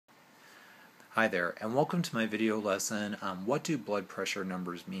Hi there, and welcome to my video lesson on what do blood pressure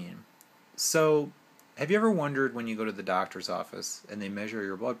numbers mean. So, have you ever wondered when you go to the doctor's office and they measure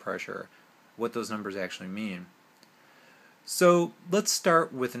your blood pressure, what those numbers actually mean? So, let's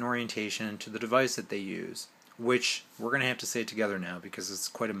start with an orientation to the device that they use, which we're going to have to say together now because it's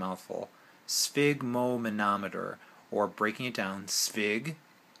quite a mouthful. Sphygmomanometer, or breaking it down,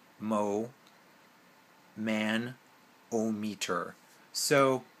 sphygmomanometer.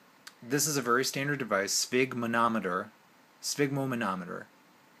 So, this is a very standard device, sphygmomanometer,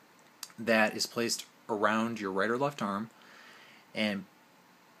 that is placed around your right or left arm and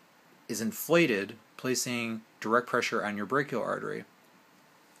is inflated, placing direct pressure on your brachial artery.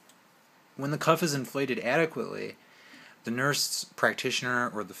 When the cuff is inflated adequately, the nurse practitioner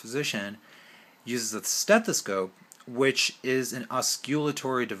or the physician uses a stethoscope, which is an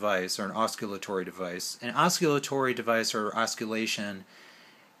osculatory device or an osculatory device. An osculatory device or osculation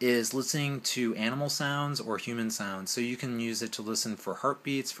is listening to animal sounds or human sounds. So you can use it to listen for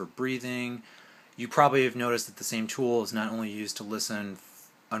heartbeats, for breathing. You probably have noticed that the same tool is not only used to listen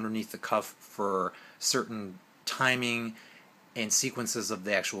underneath the cuff for certain timing and sequences of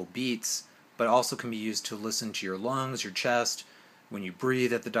the actual beats, but also can be used to listen to your lungs, your chest, when you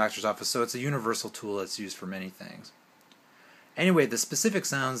breathe at the doctor's office. So it's a universal tool that's used for many things. Anyway, the specific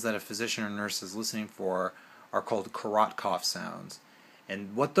sounds that a physician or nurse is listening for are called Korotkoff sounds.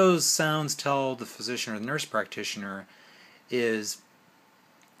 And what those sounds tell the physician or the nurse practitioner is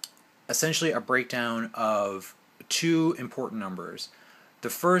essentially a breakdown of two important numbers. The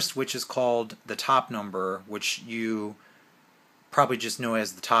first, which is called the top number, which you probably just know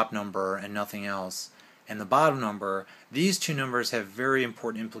as the top number and nothing else, and the bottom number. These two numbers have very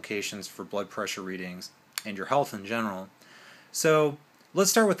important implications for blood pressure readings and your health in general. So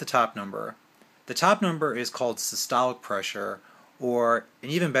let's start with the top number. The top number is called systolic pressure, or an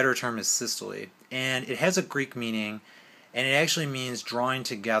even better term is systole, and it has a Greek meaning, and it actually means drawing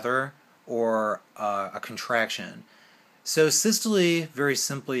together or a contraction. So systole, very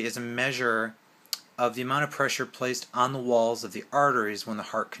simply, is a measure of the amount of pressure placed on the walls of the arteries when the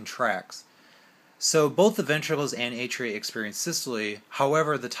heart contracts. So both the ventricles and atria experience systole.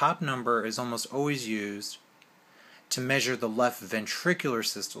 However, the top number is almost always used to measure the left ventricular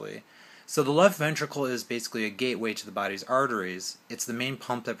systole. So the left ventricle is basically a gateway to the body's arteries. It's the main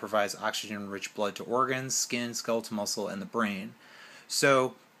pump that provides oxygen-rich blood to organs, skin, skeletal muscle, and the brain.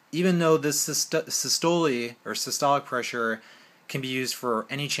 So even though this systole or systolic pressure can be used for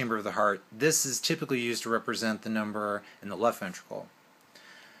any chamber of the heart, this is typically used to represent the number in the left ventricle.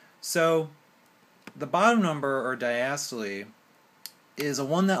 So the bottom number, or diastole, is a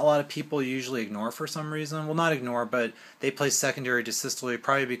one that a lot of people usually ignore for some reason. Well, not ignore, but they place secondary to systole,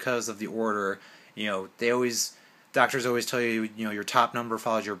 probably because of the order. Doctors always tell you, your top number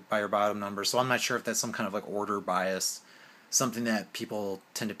followed by your bottom number. So I'm not sure if that's some kind of like order bias, something that people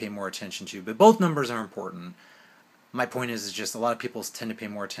tend to pay more attention to. But both numbers are important. My point is just a lot of people tend to pay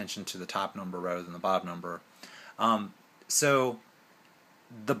more attention to the top number rather than the bottom number. So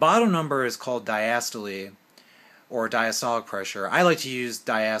the bottom number is called diastole, or diastolic pressure. I like to use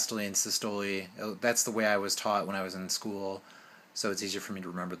diastole and systole. That's the way I was taught when I was in school, so it's easier for me to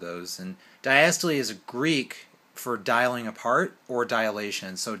remember those. And diastole is a Greek for dialing apart or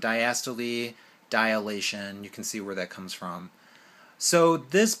dilation. So diastole, dilation, you can see where that comes from. So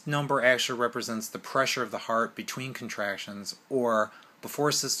this number actually represents the pressure of the heart between contractions, or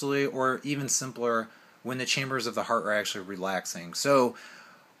before systole, or even simpler, when the chambers of the heart are actually relaxing. So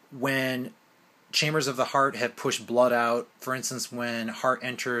when chambers of the heart have pushed blood out, for instance, when heart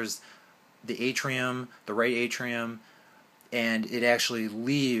enters the atrium, the right atrium, and it actually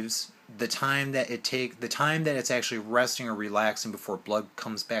leaves, the time that it's actually resting or relaxing before blood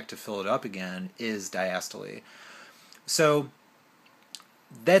comes back to fill it up again is diastole. So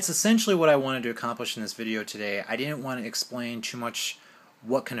that's essentially what I wanted to accomplish in this video today. I didn't want to explain too much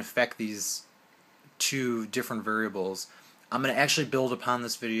what can affect these two different variables. I'm going to actually build upon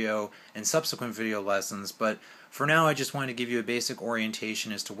this video in subsequent video lessons, but for now I just wanted to give you a basic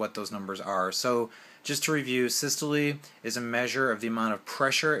orientation as to what those numbers are. So just to review, systole is a measure of the amount of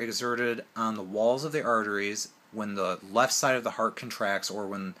pressure exerted on the walls of the arteries when the left side of the heart contracts, or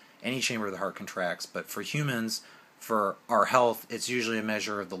when any chamber of the heart contracts. But for humans, for our health, it's usually a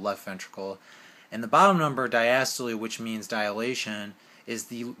measure of the left ventricle. And the bottom number, diastole, which means dilation, is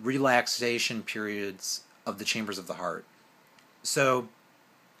the relaxation periods of the chambers of the heart. So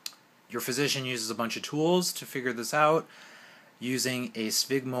your physician uses a bunch of tools to figure this out, using a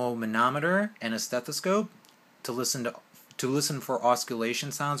sphygmomanometer and a stethoscope to listen for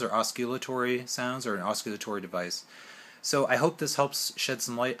osculation sounds or osculatory sounds, or an osculatory device. So I hope this helps shed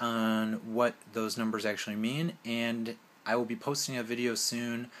some light on what those numbers actually mean, and I will be posting a video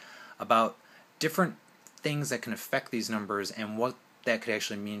soon about different things that can affect these numbers and what that could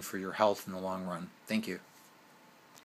actually mean for your health in the long run. Thank you.